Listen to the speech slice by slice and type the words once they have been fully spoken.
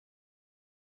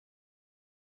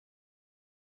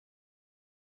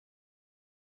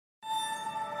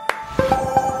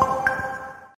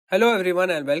Hello everyone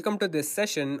and welcome to this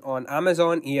session on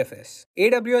Amazon EFS.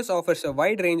 AWS offers a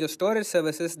wide range of storage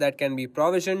services that can be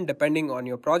provisioned depending on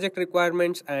your project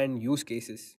requirements and use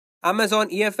cases. Amazon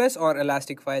EFS or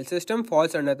Elastic File System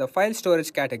falls under the file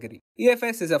storage category.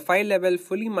 EFS is a file-level,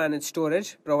 fully managed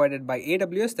storage provided by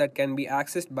AWS that can be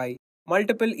accessed by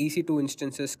multiple EC2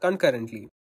 instances concurrently.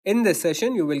 In this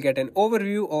session, you will get an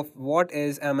overview of what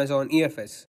is Amazon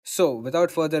EFS. So, without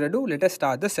further ado, let us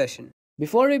start the session.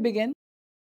 Before we begin,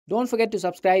 don't forget to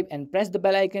subscribe and press the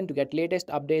bell icon to get latest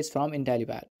updates from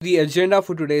Intellipaat. The agenda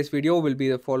for today's video will be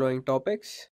the following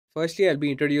topics. Firstly, I'll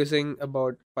be introducing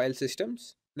about file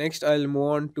systems. Next, I'll move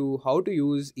on to how to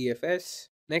use EFS.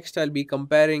 Next, I'll be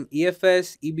comparing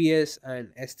EFS, EBS, and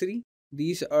S3.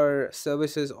 These are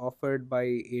services offered by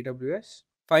AWS.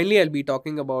 Finally, I'll be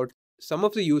talking about some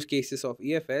of the use cases of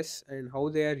EFS and how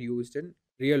they are used in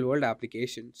real-world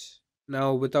applications.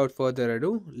 Now, without further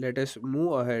ado, let us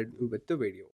move ahead with the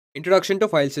video. Introduction to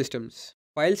file systems.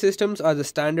 File systems are the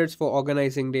standards for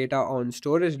organizing data on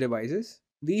storage devices.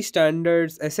 These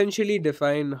standards essentially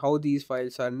define how these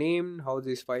files are named, how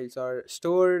these files are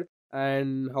stored,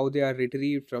 and how they are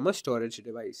retrieved from a storage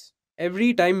device.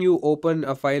 Every time you open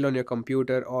a file on your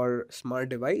computer or smart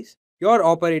device, your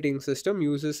operating system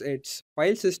uses its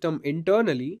file system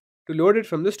internally to load it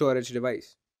from the storage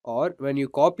device. Or when you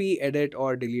copy, edit,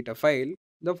 or delete a file,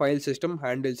 the file system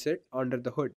handles it under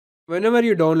the hood. Whenever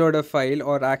you download a file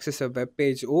or access a web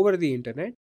page over the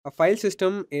internet, a file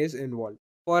system is involved.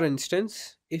 For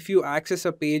instance, if you access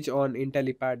a page on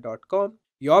Intellipaat.com,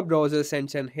 your browser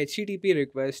sends an HTTP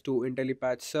request to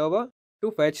Intellipaat's server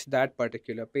to fetch that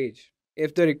particular page.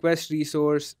 If the request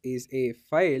resource is a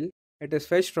file, it is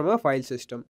fetched from a file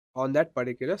system on that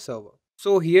particular server.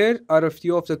 So here are a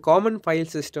few of the common file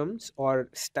systems or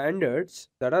standards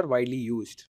that are widely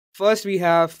used. First, we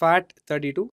have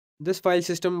FAT32. This file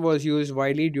system was used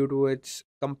widely due to its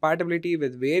compatibility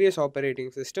with various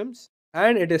operating systems,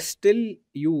 and it is still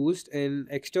used in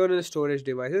external storage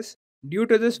devices due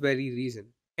to this very reason.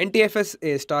 NTFS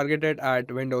is targeted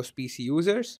at Windows PC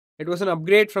users. It was an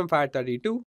upgrade from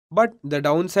FAT32, but the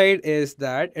downside is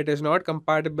that it is not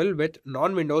compatible with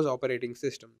non-Windows operating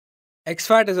systems.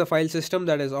 exFAT is a file system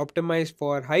that is optimized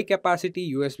for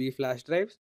high-capacity USB flash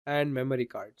drives and memory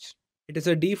cards. It is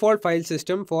a default file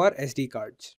system for SD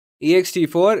cards.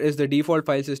 ext4 is the default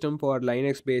file system for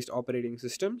Linux-based operating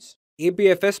systems.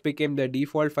 APFS became the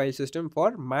default file system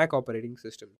for Mac operating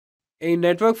systems. A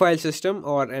network file system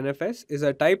or NFS is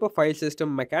a type of file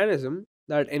system mechanism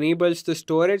that enables the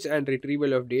storage and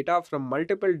retrieval of data from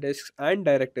multiple disks and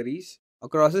directories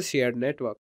across a shared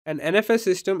network. An NFS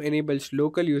system enables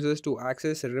local users to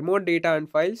access remote data and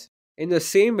files in the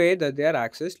same way that they are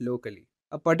accessed locally.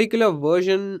 A particular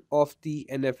version of the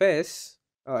NFS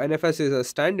is a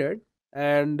standard,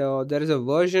 and there is a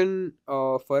version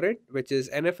for it which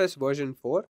is NFS version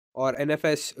 4 or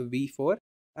NFS v4,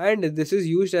 and this is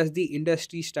used as the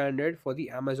industry standard for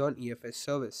the Amazon EFS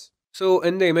service. So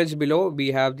in the image below,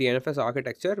 we have the NFS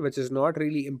architecture, which is not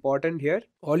really important here.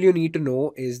 All you need to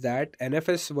know is that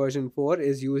NFS version 4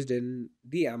 is used in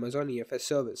the Amazon EFS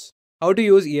service. How to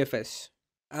use EFS?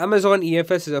 Amazon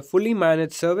EFS is a fully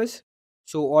managed service,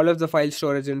 so all of the file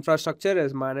storage infrastructure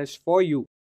is managed for you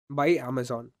by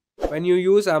Amazon. When you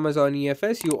use Amazon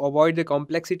EFS, you avoid the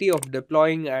complexity of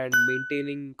deploying and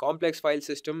maintaining complex file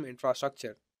system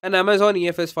infrastructure. An Amazon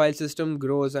EFS file system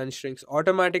grows and shrinks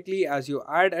automatically as you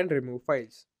add and remove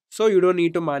files. So you don't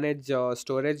need to manage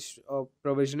storage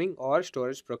provisioning or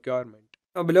storage procurement.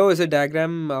 Now below is a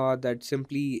diagram that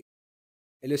simply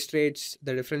illustrates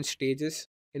the different stages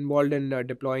involved in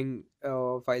deploying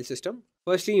file system.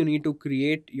 Firstly, you need to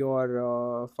create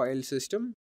your file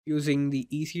system using the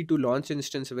EC2 launch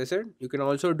instance wizard. You can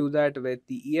also do that with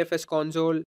the EFS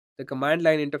console, the command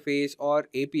line interface, or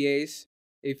APIs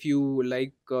if you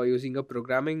like using a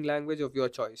programming language of your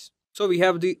choice. So we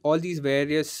have all these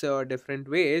various different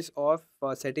ways of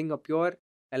setting up your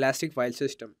Elastic file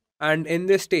system. And in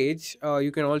this stage,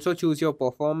 you can also choose your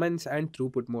performance and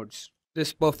throughput modes.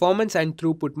 This performance and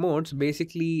throughput modes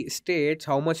basically states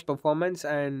how much performance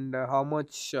and how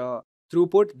much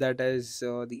throughput, that is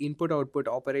the input output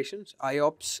operations,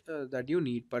 IOPS, that you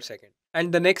need per second.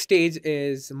 And the next stage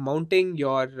is mounting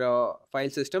your file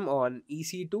system on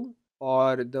EC2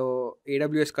 or the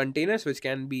AWS containers, which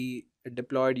can be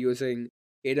deployed using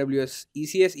AWS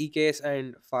ECS, EKS,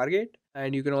 and Fargate.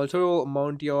 And you can also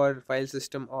mount your file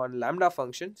system on Lambda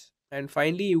functions. And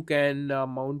finally, you can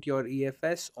mount your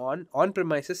EFS on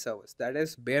on-premises servers, that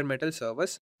is bare metal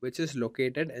servers, which is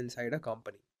located inside a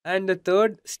company. And the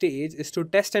third stage is to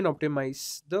test and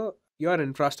optimize your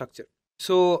infrastructure.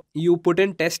 So you put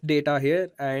in test data here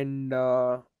and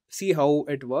see how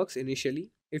it works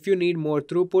initially. If you need more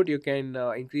throughput, you can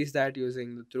increase that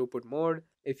using the throughput mode.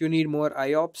 If you need more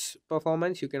IOPS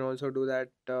performance, you can also do that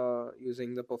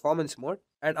using the performance mode.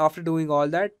 And after doing all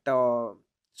that,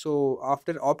 so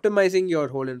after optimizing your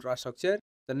whole infrastructure,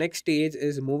 the next stage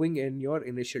is moving in your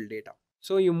initial data.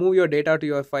 So you move your data to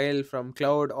your file from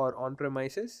cloud or on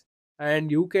premises,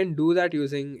 and you can do that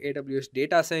using AWS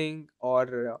data sync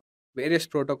or various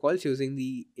protocols using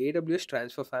the AWS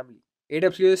transfer family.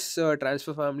 AWS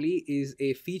transfer family is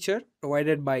a feature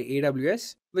provided by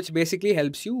AWS which basically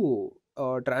helps you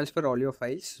transfer all your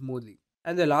files smoothly.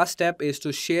 And the last step is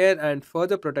to share and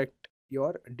further protect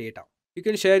your data. You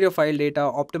can share your file data,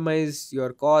 optimize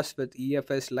your costs with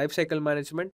EFS lifecycle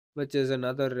management, which is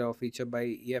another feature by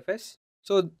EFS.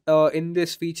 So, in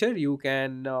this feature, you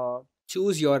can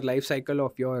choose your life cycle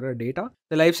of your data.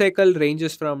 The life cycle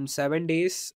ranges from 7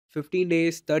 days, 15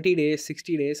 days, 30 days,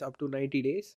 60 days, up to 90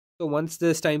 days. So once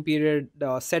this time period,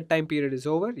 set time period is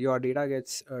over, your data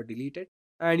gets deleted.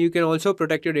 And you can also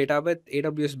protect your data with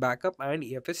AWS backup and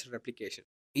EFS replication.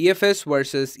 EFS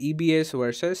versus EBS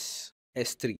versus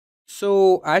S3.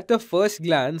 So at the first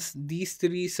glance, these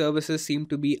three services seem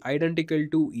to be identical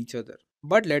to each other.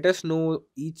 But let us know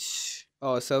each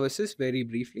services very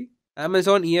briefly.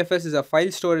 Amazon EFS is a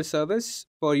file storage service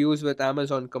for use with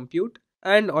Amazon Compute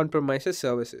and on-premises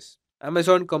services.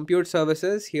 Amazon Compute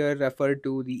Services here refer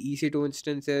to the EC2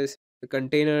 instances, the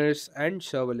containers, and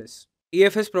serverless.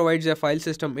 EFS provides a file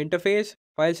system interface,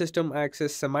 file system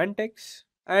access semantics,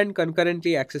 and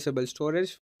concurrently accessible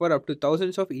storage for up to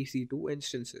thousands of EC2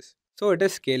 instances. So it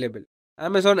is scalable.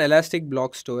 Amazon Elastic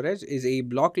Block Storage is a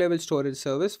block level storage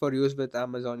service for use with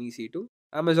Amazon EC2.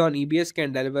 Amazon EBS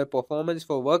can deliver performance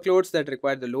for workloads that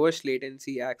require the lowest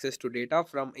latency access to data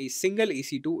from a single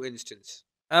EC2 instance.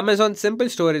 Amazon Simple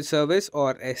Storage Service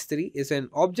or S3 is an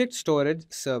object storage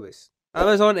service.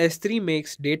 Amazon S3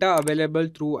 makes data available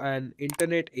through an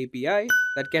internet API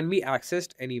that can be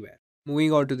accessed anywhere.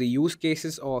 Moving on to the use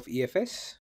cases of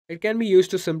EFS, it can be used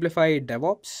to simplify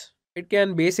DevOps. It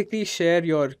can basically share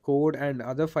your code and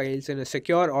other files in a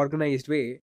secure, organized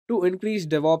way to increase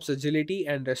DevOps agility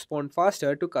and respond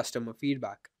faster to customer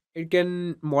feedback. It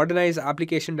can modernize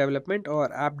application development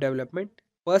or app development,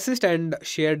 persist and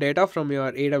share data from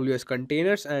your AWS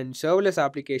containers and serverless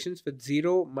applications with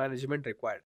zero management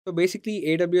required. So basically,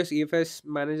 AWS EFS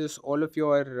manages all of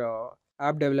your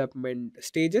app development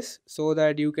stages so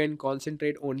that you can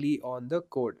concentrate only on the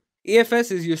code.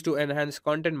 EFS is used to enhance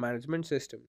content management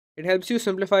system. It helps you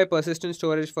simplify persistent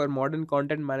storage for modern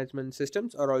content management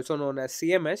systems, or also known as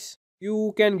CMS.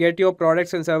 You can get your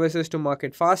products and services to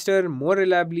market faster, more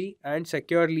reliably, and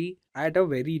securely at a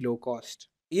very low cost.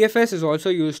 EFS is also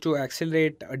used to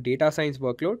accelerate data science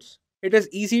workloads. It is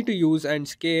easy to use and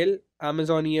scale.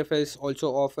 Amazon EFS also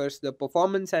offers the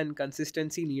performance and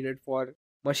consistency needed for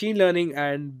machine learning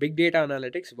and big data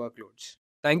analytics workloads.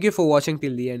 Thank you for watching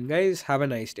till the end, guys. Have a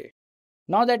nice day.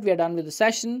 Now that we are done with the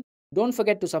session, don't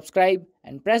forget to subscribe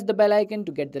and press the bell icon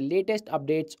to get the latest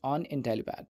updates on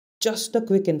Intellipaat. Just a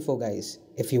quick info, guys.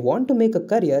 If you want to make a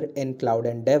career in cloud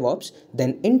and DevOps,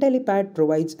 then Intellipaat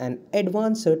provides an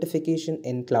advanced certification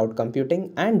in cloud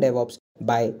computing and DevOps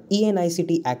by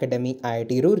ENICT Academy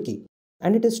IIT Roorkee,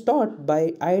 and it is taught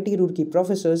by IIT Roorkee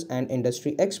professors and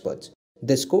industry experts.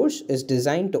 This course is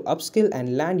designed to upskill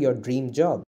and land your dream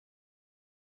job.